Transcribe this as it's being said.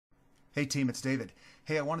Hey team, it's David.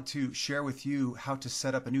 Hey, I wanted to share with you how to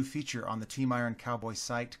set up a new feature on the Team Iron Cowboy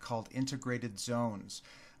site called Integrated Zones.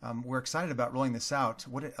 We're excited about rolling this out.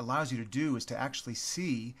 What it allows you to do is to actually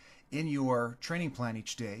see in your training plan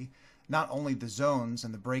each day not only the zones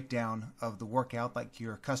and the breakdown of the workout like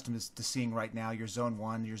you're accustomed to seeing right now, your zone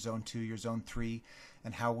 1, your zone 2, your zone 3,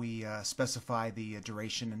 and how we specify the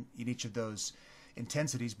duration in each of those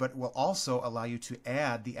intensities, but will also allow you to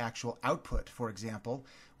add the actual output. For example,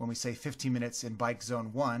 when we say 15 minutes in bike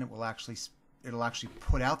zone 1, it'll actually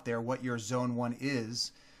put out there what your zone 1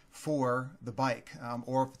 is for the bike.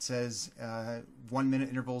 Or if it says 1 minute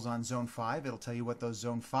intervals on zone 5, it'll tell you what those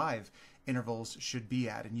zone 5 intervals should be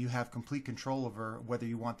at, and you have complete control over whether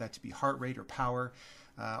you want that to be heart rate or power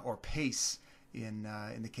or pace in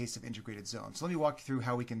the case of integrated zones. So let me walk you through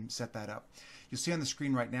how we can set that up. You'll see on the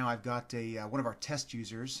screen right now I've got one of our test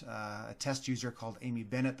users, a test user called Amy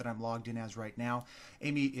Bennett that I'm logged in as right now.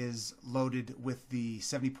 Amy is loaded with the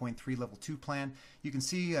 70.3 level 2 plan. You can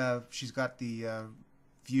see she's got the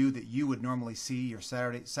view that you would normally see, your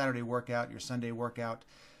Saturday workout, your Sunday workout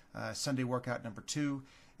number 2.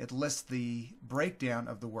 It lists the breakdown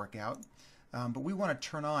of the workout. But we want to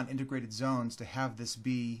turn on integrated zones to have this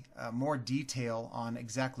be more detail on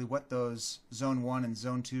exactly what those zone 1 and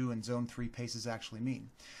zone 2 and zone 3 paces actually mean.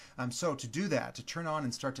 So to do that, to turn on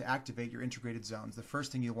and start to activate your integrated zones, the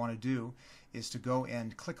first thing you'll want to do is to go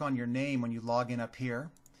and click on your name when you log in up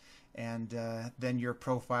here, and then your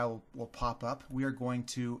profile will pop up. We are going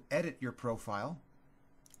to edit your profile.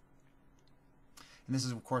 And this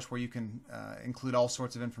is, of course, where you can include all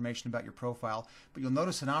sorts of information about your profile. But you'll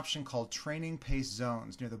notice an option called Training Pace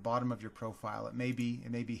Zones near the bottom of your profile. It may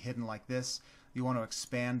be hidden like this. You want to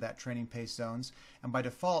expand that Training Pace Zones. And by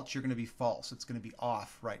default, you're going to be false. It's going to be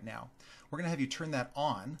off right now. We're going to have you turn that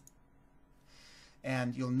on.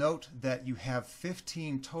 And you'll note that you have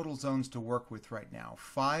 15 total zones to work with right now.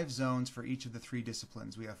 5 zones for each of the 3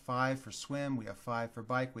 disciplines. We have 5 for swim, we have 5 for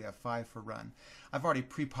bike, we have 5 for run. I've already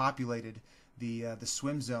pre-populated the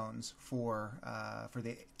swim zones for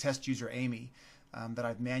the test user Amy that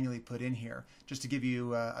I've manually put in here, just to give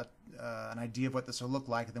you an idea of what this will look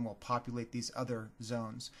like, and then we'll populate these other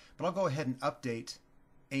zones. But I'll go ahead and update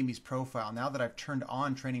Amy's profile. Now that I've turned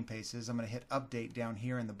on training paces, I'm going to hit update down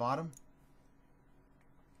here in the bottom.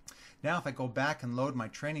 Now if I go back and load my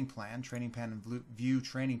training plan and view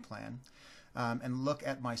training plan, and look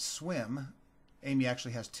at my swim, Amy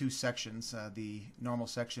actually has 2 sections, the normal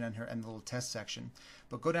section and the little test section.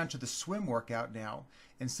 But go down to the swim workout now.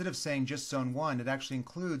 Instead of saying just zone 1, it actually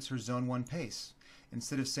includes her zone 1 pace.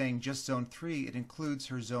 Instead of saying just zone 3, it includes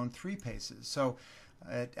her zone 3 paces. So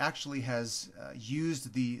it actually has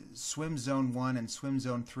used the swim zone 1 and swim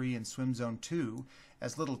zone 3 and swim zone 2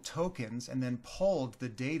 as little tokens, and then pulled the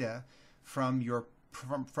data from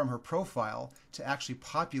her profile to actually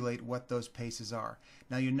populate what those paces are.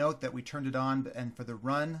 Now you note that we turned it on, and for the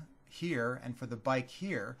run here and for the bike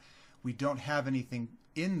here, we don't have anything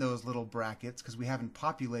in those little brackets because we haven't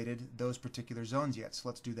populated those particular zones yet. So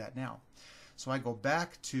let's do that now. So I go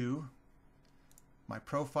back to my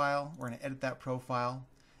profile. We're going to edit that profile,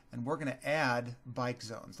 and we're going to add bike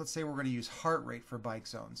zones. Let's say we're going to use heart rate for bike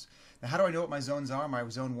zones. Now, how do I know what my zones are? My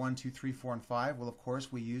zone 1, 2, 3, 4, and 5. Well, of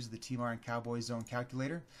course, we use the Team Iron Cowboy zone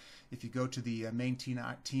calculator. If you go to the main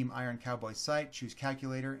Team Iron Cowboy site, choose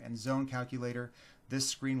calculator and zone calculator, this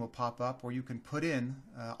screen will pop up where you can put in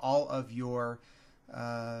all of your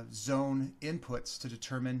zone inputs to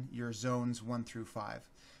determine your zones 1 through 5.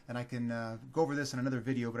 And I can go over this in another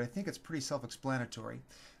video, but I think it's pretty self-explanatory.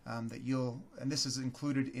 And this is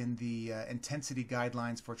included in the intensity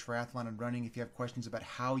guidelines for triathlon and running. If you have questions about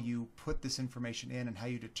how you put this information in and how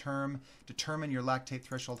you determine your lactate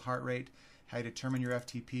threshold heart rate, how you determine your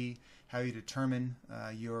FTP, how you determine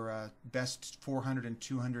your best 400 and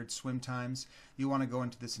 200 swim times, you want to go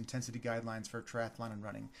into this intensity guidelines for triathlon and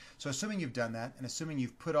running. So assuming you've done that, and assuming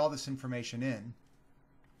you've put all this information in,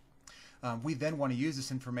 we then want to use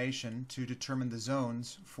this information to determine the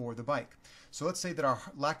zones for the bike. So let's say that our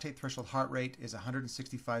lactate threshold heart rate is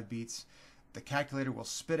 165 beats. The calculator will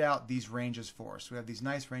spit out these ranges for us. We have these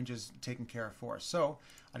nice ranges taken care of for us. So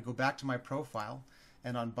I'd go back to my profile,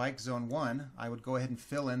 and on bike zone 1, I would go ahead and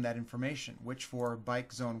fill in that information, which for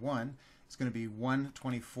bike zone 1 is going to be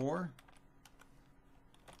 124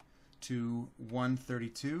 to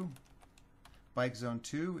 132. Bike zone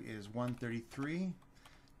 2 is 133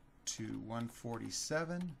 to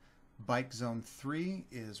 147. Bike zone 3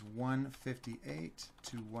 is 158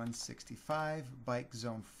 to 165. Bike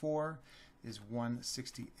zone 4 is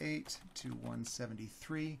 168 to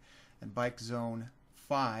 173. And bike zone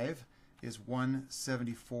 5 is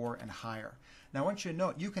 174 and higher. Now I want you to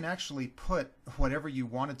note you can actually put whatever you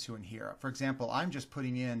wanted to in here. For example, I'm just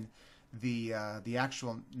putting in the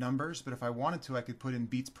actual numbers, but if I wanted to, I could put in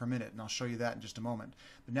beats per minute, and I'll show you that in just a moment.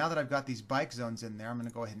 But now that I've got these bike zones in there, I'm going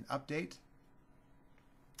to go ahead and update.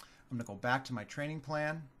 I'm going to go back to my training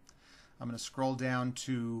plan. I'm going to scroll down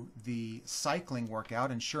to the cycling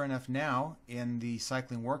workout, and sure enough, now in the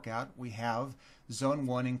cycling workout we have zone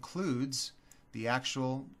 1 includes the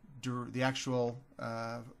actual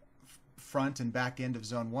front and back end of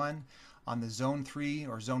zone 1. On the zone 3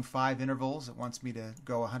 or zone 5 intervals, it wants me to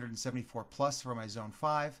go 174 plus for my zone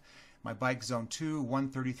 5. My bike zone 2,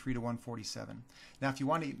 133 to 147. Now if you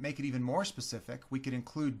want to make it even more specific, we could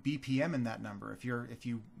include BPM in that number. If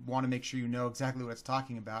you want to make sure you know exactly what it's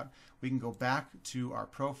talking about, we can go back to our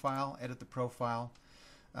profile, edit the profile,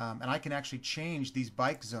 and I can actually change these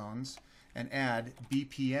bike zones and add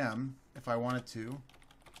BPM if I wanted to.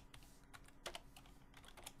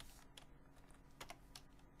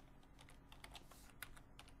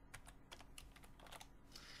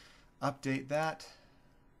 Update that,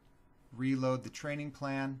 reload the training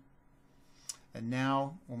plan, and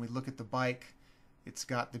now when we look at the bike, it's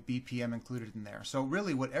got the BPM included in there. So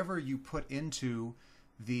really whatever you put into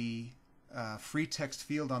the free text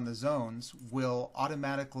field on the zones will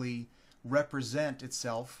automatically represent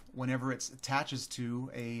itself whenever it attaches to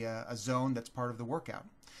a zone that's part of the workout.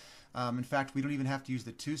 In fact, we don't even have to use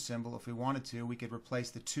the 2 symbol. If we wanted to, we could replace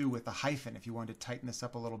the 2 with a hyphen. If you wanted to tighten this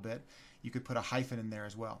up a little bit, you could put a hyphen in there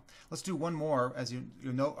as well. Let's do one more. As you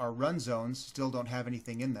note, our run zones still don't have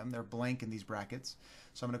anything in them. They're blank in these brackets.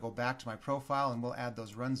 So I'm going to go back to my profile and we'll add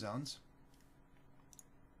those run zones.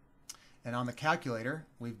 And on the calculator,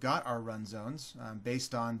 we've got our run zones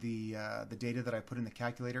based on the data that I put in the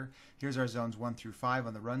calculator. Here's our zones 1 through 5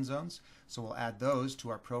 on the run zones. So we'll add those to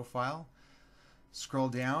our profile. Scroll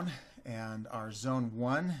down, and our zone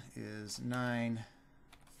 1 is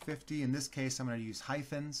 950. In this case, I'm going to use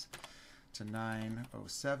hyphens to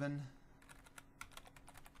 907.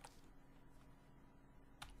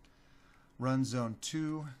 Run zone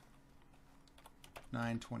 2,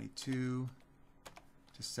 922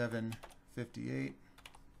 to 758.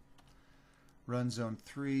 Run zone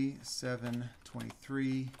 3,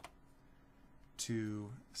 723 to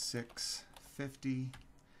 650.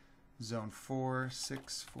 Zone 4,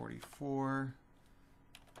 644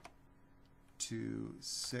 to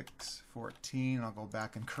 614. I'll go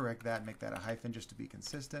back and correct that and make that a hyphen just to be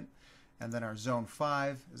consistent. And then our zone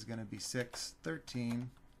 5 is going to be 613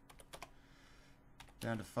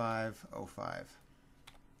 down to 505.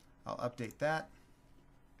 I'll update that.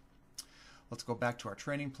 Let's go back to our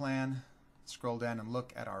training plan, scroll down and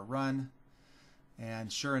look at our run.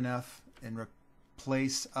 And sure enough, in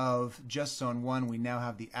place of just zone 1, we now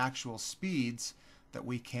have the actual speeds that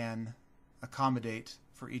we can accommodate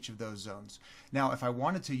for each of those zones. Now if I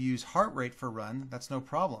wanted to use heart rate for run, that's no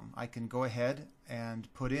problem. I can go ahead and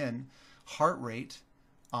put in heart rate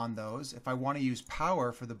on those. If I want to use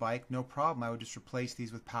power for the bike, no problem. I would just replace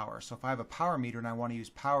these with power. So if I have a power meter and I want to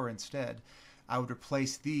use power instead, I would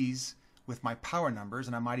replace these with my power numbers,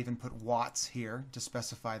 and I might even put watts here to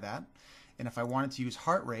specify that. And if I wanted to use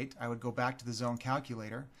heart rate, I would go back to the zone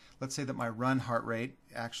calculator. Let's say that my run heart rate,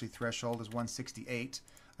 actually threshold, is 168.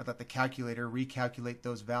 I'd let the calculator recalculate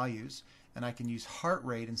those values, and I can use heart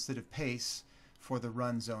rate instead of pace for the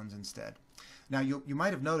run zones instead. Now you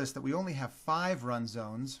might have noticed that we only have 5 run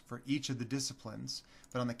zones for each of the disciplines,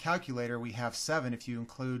 but on the calculator we have 7 if you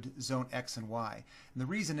include zone X and Y. And the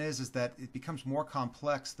reason is that it becomes more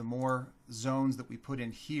complex the more zones that we put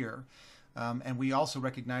in here. And we also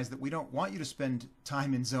recognize that we don't want you to spend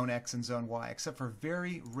time in zone X and zone Y, except for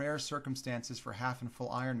very rare circumstances for half and full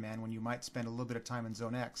Ironman when you might spend a little bit of time in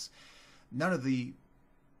zone X. None of the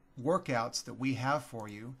workouts that we have for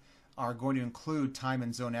you are going to include time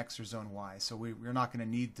in zone X or zone Y, so we're not going to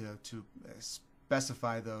need to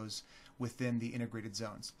specify those within the integrated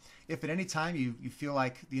zones. If at any time you feel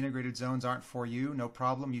like the integrated zones aren't for you, no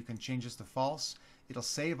problem. You can change this to false. It'll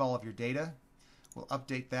save all of your data. We'll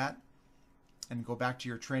update that and go back to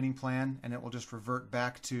your training plan, and it will just revert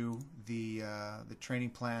back to the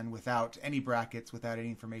training plan without any brackets, without any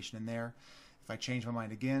information in there. If I change my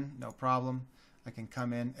mind again, no problem. I can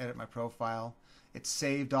come in, edit my profile. It's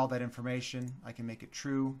saved all that information. I can make it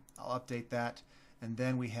true. I'll update that. And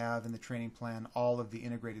then we have in the training plan all of the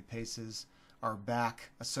integrated paces are back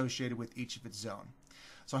associated with each of its zone.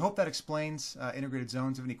 So I hope that explains integrated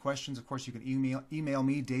zones. If you have any questions, of course, you can email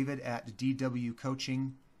me, David at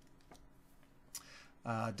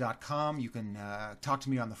dwcoaching.com. You can talk to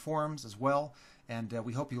me on the forums as well. And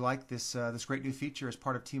we hope you like this great new feature as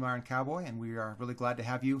part of Team Iron Cowboy. And we are really glad to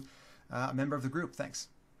have you a member of the group. Thanks.